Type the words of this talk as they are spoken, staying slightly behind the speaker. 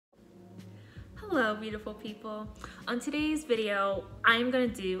Hello beautiful people. On today's video, I'm gonna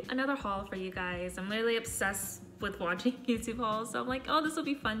do another haul for you guys. I'm really obsessed with watching YouTube hauls, so I'm like, oh, this will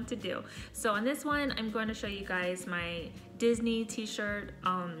be fun to do. So on this one, I'm going to show you guys my Disney t-shirt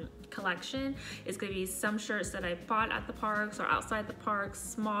collection. It's gonna be some shirts that I bought at the parks or outside the parks,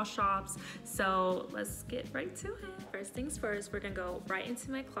 small shops. So let's get right to it. First things first, we're gonna go right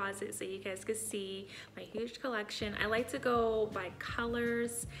into my closet so you guys can see my huge collection. I like to go by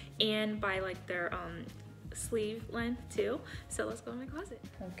colors and by like their sleeve length too. So let's go in my closet.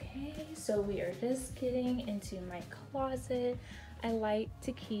 Okay, so we are just getting into my closet. I like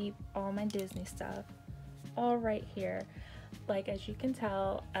to keep all my Disney stuff all right here. Like, as you can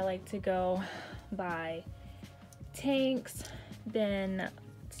tell, I like to go by tanks, then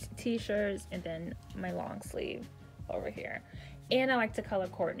t-shirts, and then my long sleeve over here. And I like to color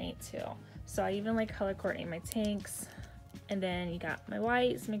coordinate too. So I even like color coordinate my tanks. And then you got my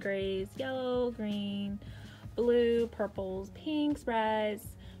whites, my grays, yellow, green, blue, purples, pinks, reds,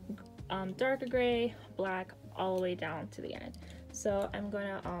 darker gray, black, all the way down to the end. So I'm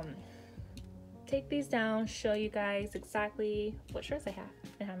gonna take these down, show you guys exactly what shirts I have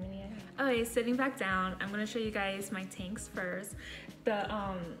and how many I have. Okay, sitting back down, I'm gonna show you guys my tanks first. The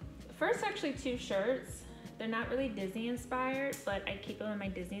first actually two shirts, they're not really Disney inspired, but I keep them in my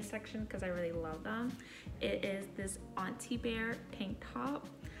Disney section because I really love them. It is this Auntie Bear tank top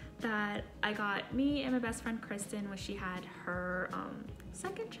that I got me and my best friend Kristen when she had her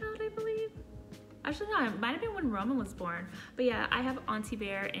second child, I believe. Actually, no, it might have been when Roman was born. But yeah, I have Auntie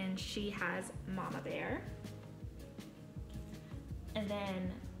Bear and she has Mama Bear. And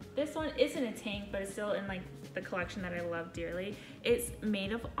then this one isn't a tank, but it's still in like the collection that I love dearly. It's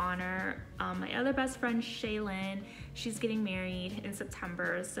Maid of Honor. My other best friend, Shaylin, she's getting married in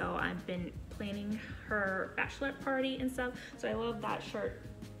September. So I've been planning her bachelorette party and stuff. So I love that shirt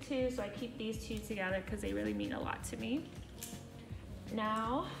too. So I keep these two together because they really mean a lot to me.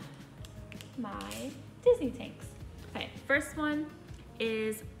 Now, my Disney tanks. Okay, first one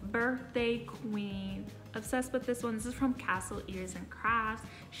is Birthday Queen. Obsessed with this one. This is from Castle Ears and Crafts.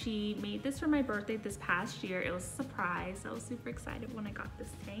 She made this for my birthday this past year. It was a surprise. I was super excited when I got this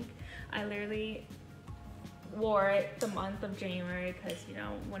tank. I literally wore it the month of January because, you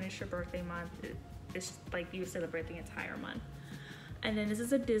know, when it's your birthday month, it's like you celebrate the entire month. And then this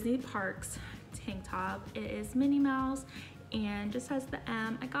is a Disney Parks tank top. It is Minnie Mouse and just has the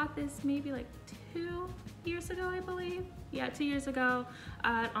M. I got this maybe like 2 years ago, I believe. Yeah, 2 years ago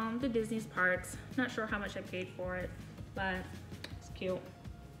at the Disney's parks. Not sure how much I paid for it, but it's cute.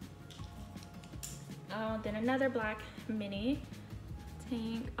 Then another black Minnie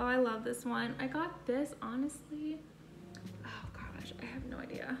tank. Oh, I love this one. I got this, honestly. Oh gosh, I have no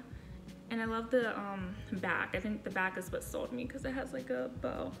idea. And I love the back. I think the back is what sold me because it has like a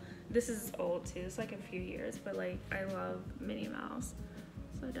bow. This is old too, it's like a few years, but like I love Minnie Mouse.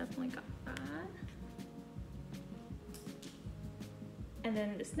 So I definitely got that. And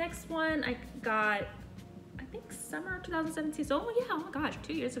then this next one I got, I think summer 2017. So oh yeah, oh my gosh,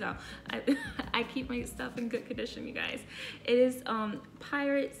 2 years ago. I keep my stuff in good condition, you guys. It is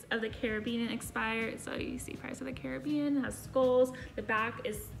Pirates of the Caribbean expired. So you see Pirates of the Caribbean, it has skulls. The back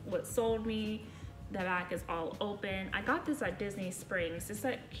is what sold me. The back is all open. I got this at Disney Springs. It's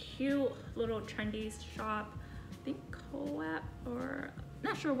that cute little trendy shop. I think Co-op or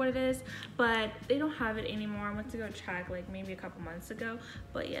not sure what it is, but they don't have it anymore. I went to go check like maybe a couple months ago.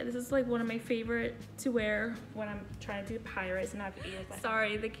 But yeah, this is like one of my favorite to wear when I'm trying to do pirates and have ears.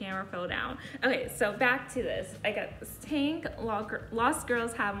 Sorry, the camera fell down. Okay, so back to this. I got this tank, Lost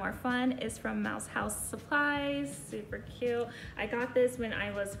Girls Have More Fun. It's from Mouse House Supplies, super cute. I got this when I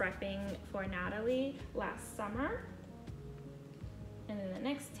was repping for Natalie last summer. And then the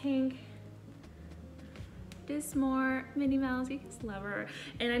next tank, Dismore, Minnie Mouse, you just love her.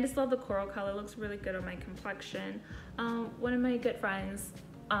 And I just love the coral color, it looks really good on my complexion. One of my good friends,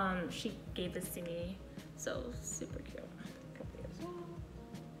 she gave this to me, so super cute.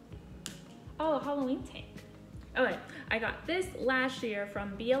 Oh, Halloween tank. Okay, I got this last year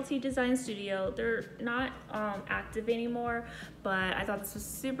from BLT Design Studio. They're not active anymore, but I thought this was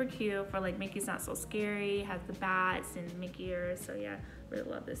super cute for like Mickey's Not So Scary. It has the bats and Mickey ears, so yeah, really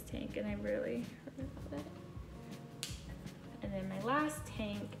love this tank and I really love it. And then my last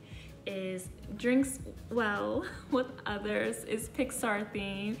tank is Drinks Well with Others. It's Pixar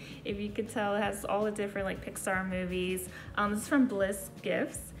theme. If you could tell, it has all the different like Pixar movies. This is from Bliss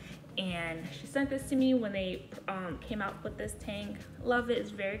Gifts. And she sent this to me when they came out with this tank. Love it, it's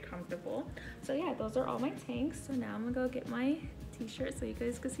very comfortable. So yeah, those are all my tanks. So now I'm gonna go get my t-shirt so you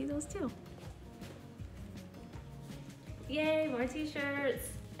guys can see those too. Yay, more t-shirts.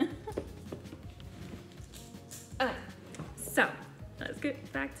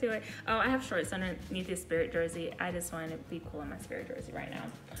 to it. Oh, I have shorts underneath the Spirit jersey. I just wanted to be cool in my Spirit jersey right now.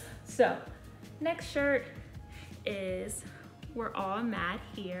 So, next shirt is We're All Mad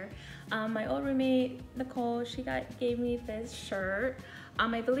Here. My old roommate, Nicole, she gave me this shirt.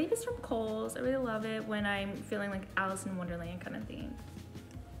 I believe it's from Kohl's. I really love it when I'm feeling like Alice in Wonderland kind of theme.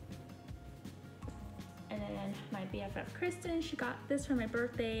 And then my BFF, Kristen, she got this for my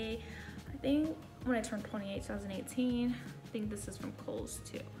birthday. I think when I turned 28, 2018. I think this is from Kohl's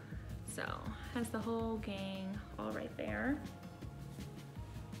too. So, has the whole gang all right there.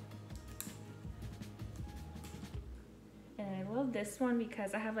 And I love this one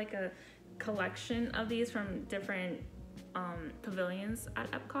because I have like a collection of these from different pavilions at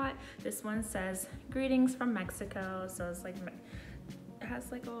Epcot. This one says greetings from Mexico, so it's like it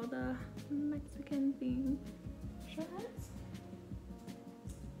has like all the Mexican themed shirts.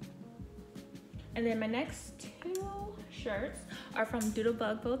 And then my next two shirts are from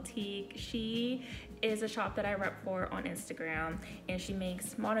Doodlebug Boutique. She is a shop that I rep for on Instagram, and she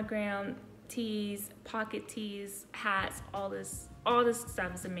makes monogram tees, pocket tees, hats, all this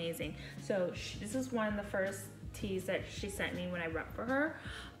stuff is amazing. So this is one of the first tees that she sent me when I rep for her.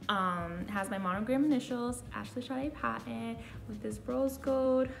 It has my monogram initials, Ashley Sade Patton, with this rose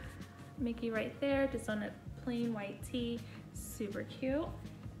gold Mickey right there, just on a plain white tee, super cute.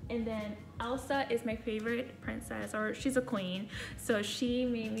 And then Elsa is my favorite princess, or she's a queen. So she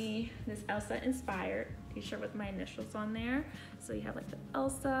made me this Elsa inspired t-shirt with my initials on there. So you have like the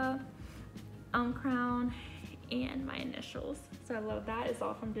Elsa crown and my initials. So I love that. It's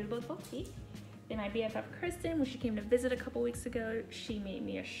all from Doodlebug Boutique. Then my BFF Kristen, when she came to visit a couple weeks ago, she made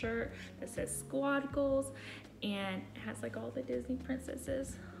me a shirt that says Squad Goals, and it has like all the Disney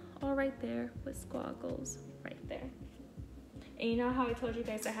princesses all right there with Squad Goals right there. And you know how I told you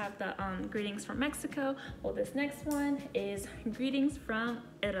guys I have the greetings from Mexico? Well, this next one is greetings from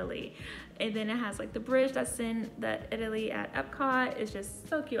Italy. And then it has like the bridge that's in the Italy at Epcot. It's just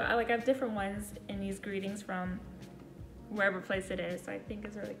so cute. I have different ones in these greetings from wherever place it is. So I think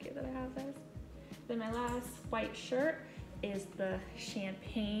it's really cute that I have this. Then my last white shirt is the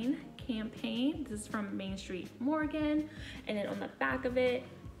Champagne campaign. This is from Main Street Morgan. And then on the back of it,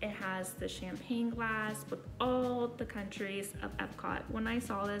 it has the champagne glass with all the countries of Epcot. When I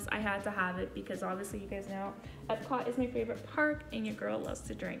saw this, I had to have it because obviously you guys know Epcot is my favorite park and your girl loves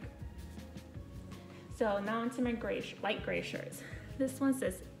to drink. So now onto my light gray shirts. This one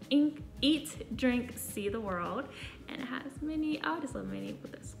says Eat, Drink, See the World. And it has Minnie. I just love Minnie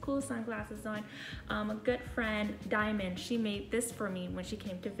with this cool sunglasses on. A good friend, Diamond, she made this for me when she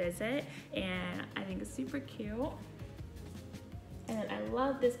came to visit. And I think it's super cute. And then I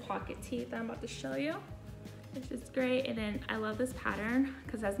love this pocket tee that I'm about to show you. It's just great. And then I love this pattern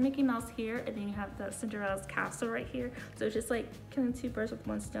because it has Mickey Mouse here, and then you have the Cinderella's castle right here. So it's just like killing two birds with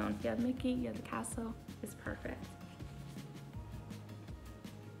one stone. You have Mickey, you have the castle. It's perfect.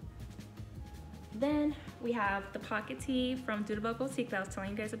 Then we have the pocket tee from Doodlebug Boutique that I was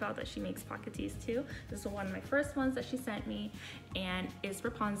telling you guys about, that she makes pocket tees too. This is one of my first ones that she sent me, and it's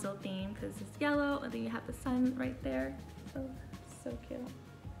Rapunzel themed because it's yellow, and then you have the sun right there. So cute.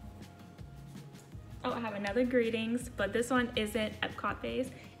 Oh, I have another greetings, but this one isn't Epcot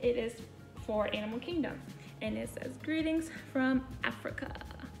based. It is for Animal Kingdom, and it says greetings from Africa.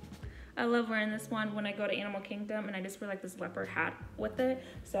 I love wearing this one when I go to Animal Kingdom, and I just wear like this leopard hat with it,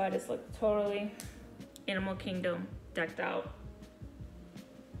 so I just look totally Animal Kingdom decked out.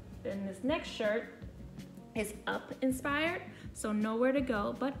 Then this next shirt is Up inspired, so nowhere to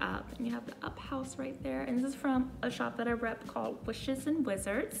go but up, and you have the Up house right there. And this is from a shop that I rep called Wishes and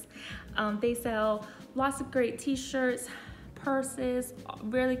Wizards. They sell lots of great t-shirts, purses,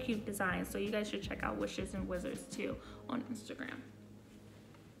 really cute designs, so you guys should check out Wishes and Wizards too on Instagram.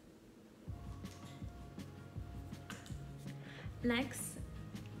 Next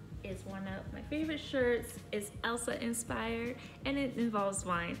is one of my favorite shirts. It's Elsa inspired, and it involves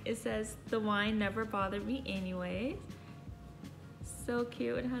wine. It says the wine never bothered me anyway. So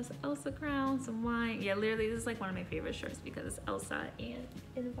cute. It has Elsa crown, some wine. Yeah, literally this is like one of my favorite shirts because it's Elsa and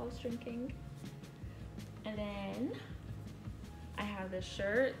it involves drinking. And then I have this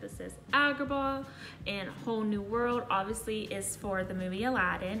shirt that says Agrabah and Whole New World. Obviously is for the movie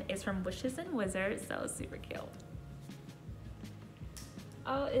Aladdin. It's from Wishes and Wizards, so it's super cute.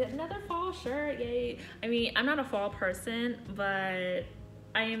 Oh, another fall shirt, yay. I mean, I'm not a fall person, but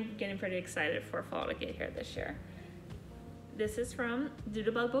I am getting pretty excited for fall to get here this year. This is from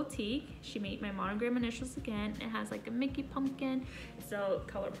Doodlebug Boutique. She made my monogram initials again. It has like a Mickey pumpkin, so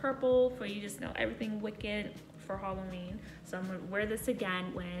color purple for you just know everything Wicked for Halloween. So I'm gonna wear this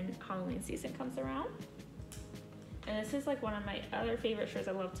again when Halloween season comes around. And this is like one of my other favorite shirts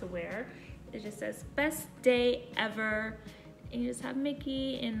I love to wear. It just says best day ever. And you just have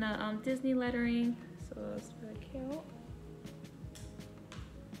Mickey in the Disney lettering. So it's really cute.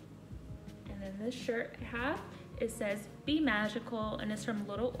 And then this shirt I have, it says be magical, and it's from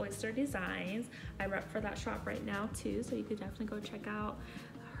Little Oyster Designs. I rep for that shop right now too, so you could definitely go check out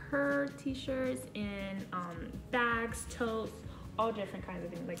her t-shirts and bags, totes, all different kinds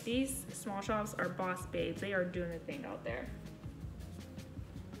of things. Like these small shops are boss babes. They are doing the thing out there.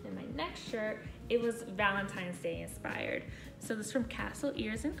 And my next shirt, it was Valentine's Day inspired. So this is from Castle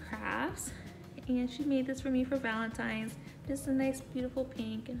Ears and Crafts. And she made this for me for Valentine's. Just a nice, beautiful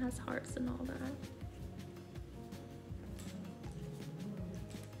pink and has hearts and all that.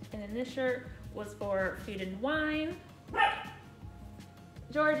 And then this shirt was for Food and Wine.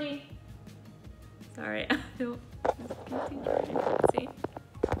 Georgie. Sorry, I don't can't see Georgie. Let's see.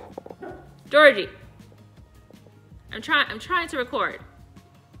 Georgie. I'm trying to record.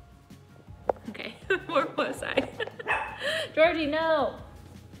 Okay, where was I? Georgie, no.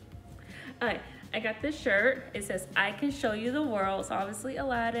 Okay, I got this shirt. It says, I can show you the world. It's obviously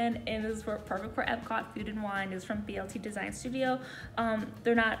Aladdin, and this is perfect for Epcot Food and Wine. It's from BLT Design Studio.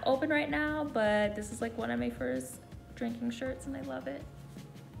 They're not open right now, but this is like one of my first drinking shirts, and I love it.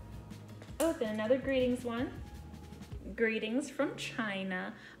 Oh, then another greetings one. Greetings from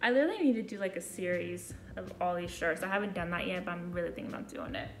China. I literally need to do like a series of all these shirts. I haven't done that yet, but I'm really thinking about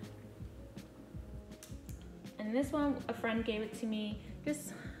doing it. And this one, a friend gave it to me.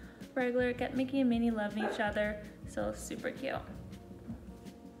 Just regular, get Mickey and Minnie loving each other. So super cute.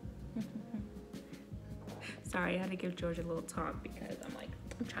 Sorry, I had to give George a little talk because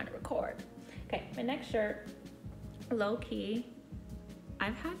I'm trying to record. Okay, my next shirt, low key.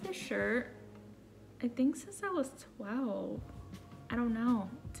 I've had this shirt, I think since I was 12. I don't know,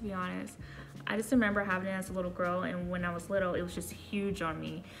 to be honest. I just remember having it as a little girl, and when I was little, it was just huge on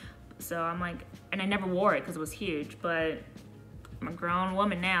me. So I'm like, and I never wore it because it was huge, but I'm a grown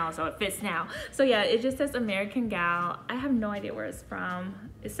woman now, so it fits now. So yeah, it just says American Gal. I have no idea where it's from.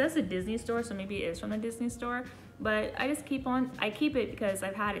 It says a Disney store, so maybe it is from a Disney store, but I just keep it because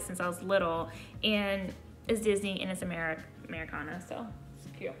I've had it since I was little, and it's Disney and it's Americana, so it's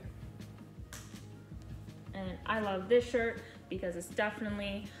cute. And I love this shirt because it's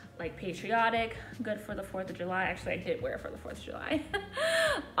definitely like patriotic, good for the 4th of July. Actually, I did wear it for the 4th of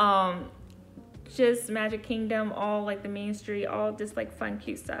July. Just Magic Kingdom, all like the Main Street, all just like fun,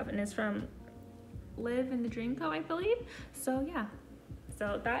 cute stuff. And it's from Live in the Dream Co, I believe. So yeah,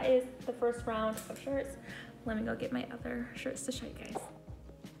 so that is the first round of shirts. Let me go get my other shirts to show you guys.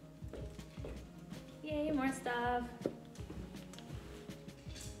 Yay, more stuff.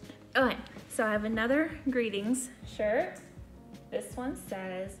 Okay, so I have another greetings shirt. This one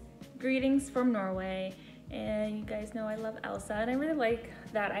says, greetings from Norway. And you guys know I love Elsa, and I really like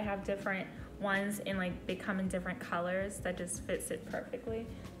that I have different ones and like they come in different colors. That just fits it perfectly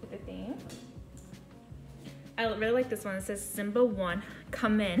with the theme. I really like this one. It says Simba 1,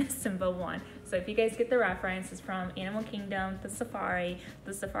 come in, Simba 1. So if you guys get the reference, it's from Animal Kingdom, the safari.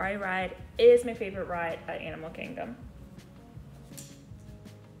 The safari ride is my favorite ride at Animal Kingdom.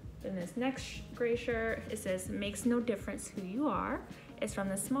 Then this next gray shirt, it says, makes no difference who you are. It's from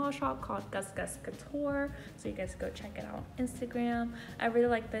this small shop called Gus Gus Couture. So you guys go check it out on Instagram. I really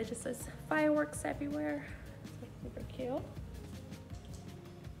like that it just says fireworks everywhere. So super cute.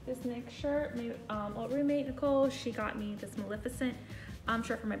 This next shirt, my old roommate Nicole, she got me this Maleficent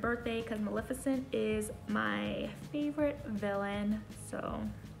shirt for my birthday because Maleficent is my favorite villain. So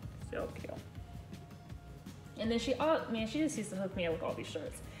cute. And then she just used to hook me up with all these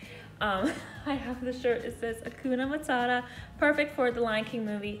shirts. I have the shirt, it says Hakuna Matata, perfect for the Lion King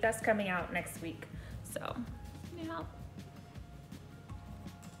movie. That's coming out next week. So, yeah.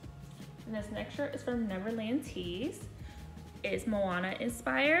 And this next shirt is from Neverland Tees. It's Moana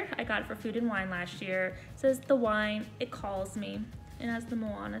inspired. I got it for Food and Wine last year. It says the wine, it calls me. It has the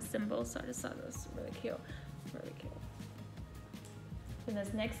Moana symbol, so I just thought this was really cute. Really cute. And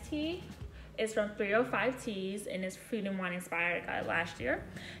this next tee is from 305 Tees, and it's Food and Wine inspired. I got it last year.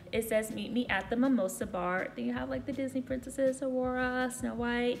 It says meet me at the Mimosa Bar. Then you have like the Disney princesses, Aurora, Snow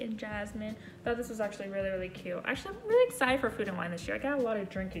White, and Jasmine. I thought this was actually really cute. Actually, I'm really excited for Food and Wine this year. I got a lot of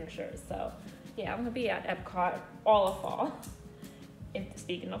drinking shirts, so yeah, I'm gonna be at Epcot all of fall. And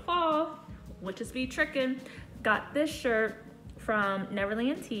speaking of fall, Witches Be Trickin', got this shirt from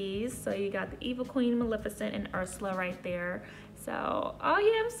Neverland Tees. So you got the Evil Queen, Maleficent, and Ursula right there. So, oh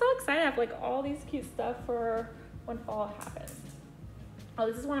yeah, I'm so excited. I have like all these cute stuff for when fall happens. Oh,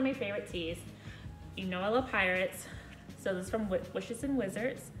 this is one of my favorite tees. You know I love pirates. So this is from Wishes and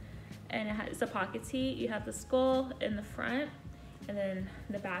Wizards. and it's a pocket tee. You have the skull in the front, and then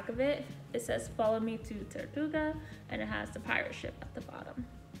the back of it, it says "Follow me to Tortuga," and it has the pirate ship at the bottom.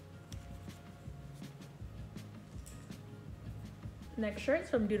 Next shirt's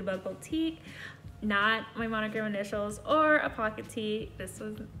from Doodlebug Boutique. Not my monogram initials or a pocket tee. This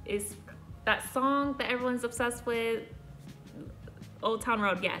is that song that everyone's obsessed with, Old Town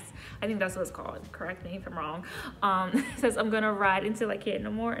Road. Yes, I think that's what it's called. Correct me if I'm wrong. It says I'm gonna ride until I can't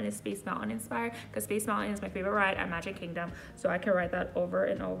no more, and it's Space Mountain inspired because Space Mountain is my favorite ride at Magic Kingdom, so I can ride that over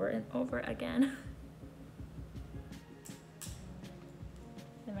and over and over again.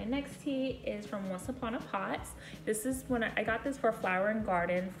 And my next tee is from Once Upon a Pot. This is when I got this for Flower and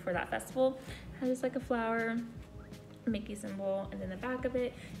Garden for that festival. It has like a flower, Mickey symbol, and then the back of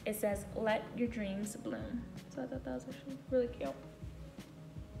it, it says "Let your dreams bloom." So I thought that was actually really cute.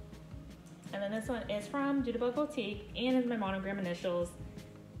 And then this one is from Doodlebug Boutique and is my monogram initials.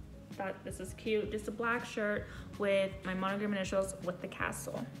 Thought this was cute. Just a black shirt with my monogram initials with the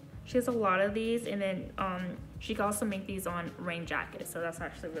castle. She has a lot of these, and then she can also make these on rain jackets, so that's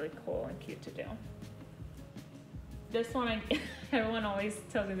actually really cool and cute to do. This one, everyone always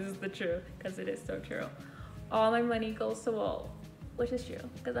tells me this is the truth, because it is so true. All my money goes to Walt, which is true,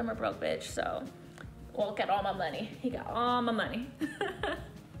 because I'm a broke bitch, so Walt got all my money. He got all my money.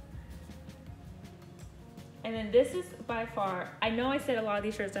 And then this is by far, I know I said a lot of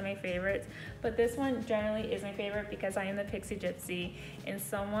these shirts are my favorites, but this one generally is my favorite because I am the Pixie Gypsy, and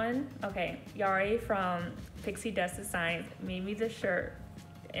someone, okay, Yari from Pixie Dust Designs made me this shirt,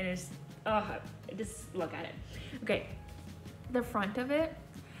 and it's, just look at it. Okay, the front of it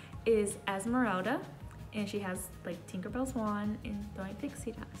is Esmeralda, and she has like Tinkerbell's wand and the way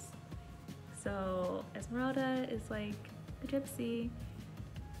Pixie does. So Esmeralda is like the gypsy,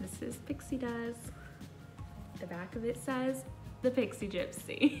 this is Pixie does. The back of it says the Pixie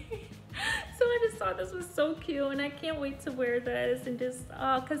Gypsy. So I just thought this was so cute, and I can't wait to wear this and just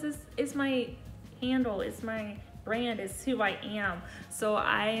because it's my handle, it's my brand, it's who I am. So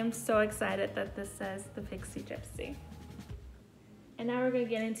I am so excited that this says the Pixie Gypsy. And now we're gonna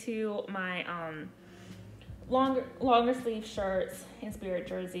get into my longer sleeve shirts and spirit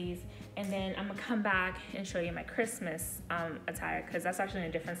jerseys, and then I'm gonna come back and show you my Christmas attire, because that's actually in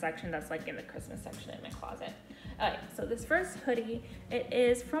a different section. That's like in the Christmas section in my closet. Alright, so this first hoodie, it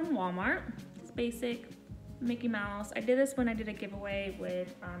is from Walmart. It's basic, Mickey Mouse. I did this when I did a giveaway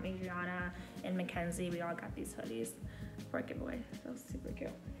with Adriana and Mackenzie. We all got these hoodies for a giveaway. So super cute.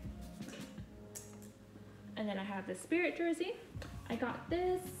 And then I have the spirit jersey. I got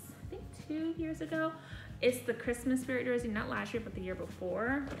this, I think 2 years ago. It's the Christmas spirit jersey, not last year, but the year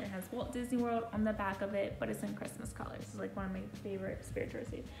before. It has Walt Disney World on the back of it, but it's in Christmas colors. It's like one of my favorite spirit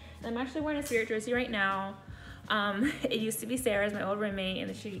jerseys. And I'm actually wearing a spirit jersey right now. It used to be Sarah's, my old roommate, and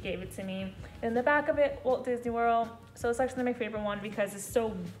then she gave it to me. In the back of it, Walt Disney World. So it's actually my favorite one because it's so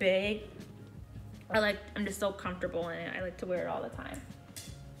big. I'm just so comfortable in it. I like to wear it all the time.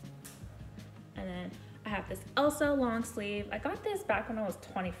 And then I have this Elsa long sleeve. I got this back when I was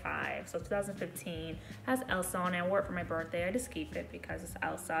 25, so 2015. It has Elsa on it. I wore it for my birthday. I just keep it because it's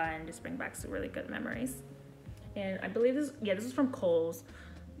Elsa and just bring back some really good memories. And I believe this is from Kohl's.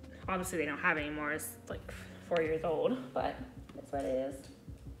 Obviously they don't have it anymore. It's like 4 years old, but that's what it is.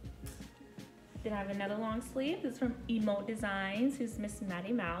 Then I have another long sleeve. This is from Emo Designs, who's Miss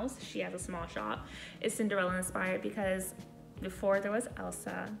Maddie Mouse. She has a small shop. It's Cinderella inspired because before there was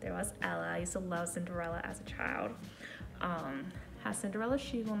Elsa, there was Ella. I used to love Cinderella as a child. Has Cinderella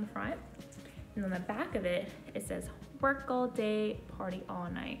shoes on the front. And on the back of it, it says, "Work all day, party all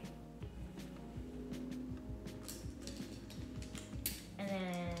night." And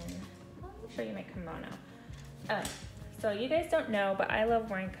then, let me show you my kimono. So you guys don't know, but I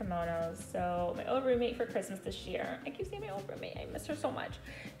love wearing kimonos. So my old roommate for Christmas this year, I keep saying my old roommate, I miss her so much.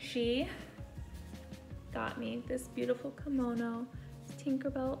 She got me this beautiful kimono. It's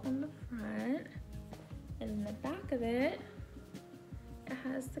Tinkerbell on the front, and in the back of it, it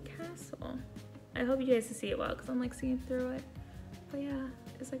has the castle. I hope you guys can see it well because I'm like seeing through it. But yeah,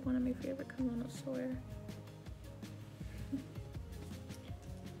 it's like one of my favorite kimonos to wear.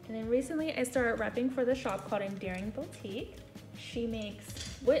 And then recently I started repping for the shop called Endearing Boutique. She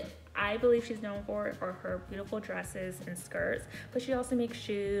makes what I believe she's known for are her beautiful dresses and skirts, but she also makes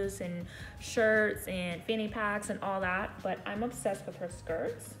shoes and shirts and fanny packs and all that, but I'm obsessed with her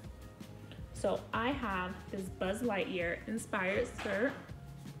skirts. So I have this Buzz Lightyear inspired skirt.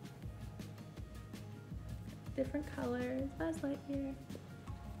 Different colors, Buzz Lightyear.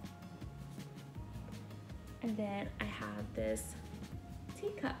 And then I have this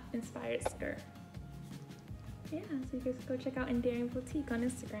teacup inspired skirt. yeah, so you guys go check out Endearing Boutique on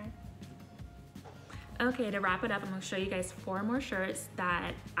Instagram. Okay, to wrap it up, I'm gonna show you guys 4 more shirts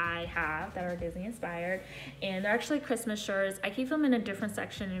that I have that are Disney inspired, and they're actually Christmas shirts. I keep them in a different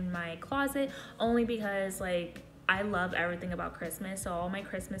section in my closet only because like I love everything about Christmas, so all my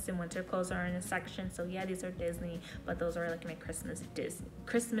Christmas and winter clothes are in a section. So yeah, these are Disney, but those are like in a Christmas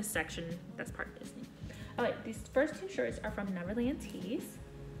section that's part of Disney. All right, these first 2 shirts are from Neverland Tees.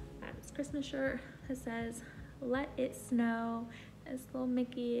 I have this Christmas shirt that says "Let It Snow." It's little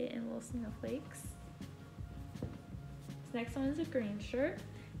Mickey and little snowflakes. This next one is a green shirt.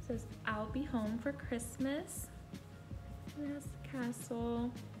 It says "I'll be home for Christmas." And it has the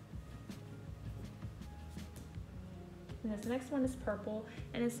castle. And this next one is purple,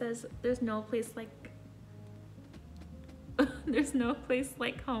 and it says "There's no place like there's no place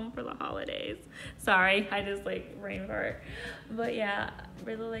like home for the holidays." Sorry, I just like brain fart. But yeah, I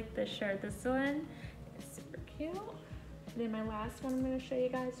really like this shirt. This one is super cute. And then my last one I'm going to show you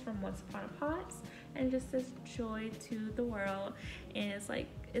guys from Once Upon a Pots, and it just says "Joy to the World," and it's like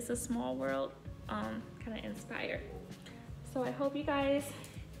it's a small world, kind of inspired. So I hope you guys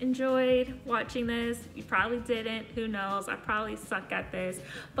enjoyed watching this. You probably didn't, who knows, I probably suck at this,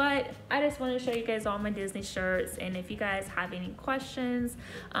 but I just want to show you guys all my Disney shirts. And if you guys have any questions,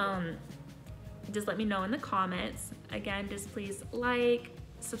 just let me know in the comments. Again, just please like,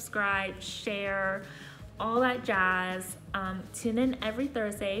 subscribe, share, all that jazz. Tune in every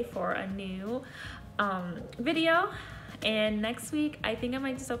Thursday for a new video. And next week, I think I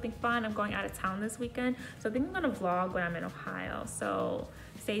might do something fun. I'm going out of town this weekend, so I think I'm gonna vlog when I'm in Ohio. So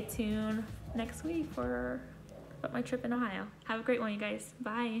stay tuned next week for my trip in Ohio. Have a great one, you guys.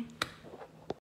 Bye.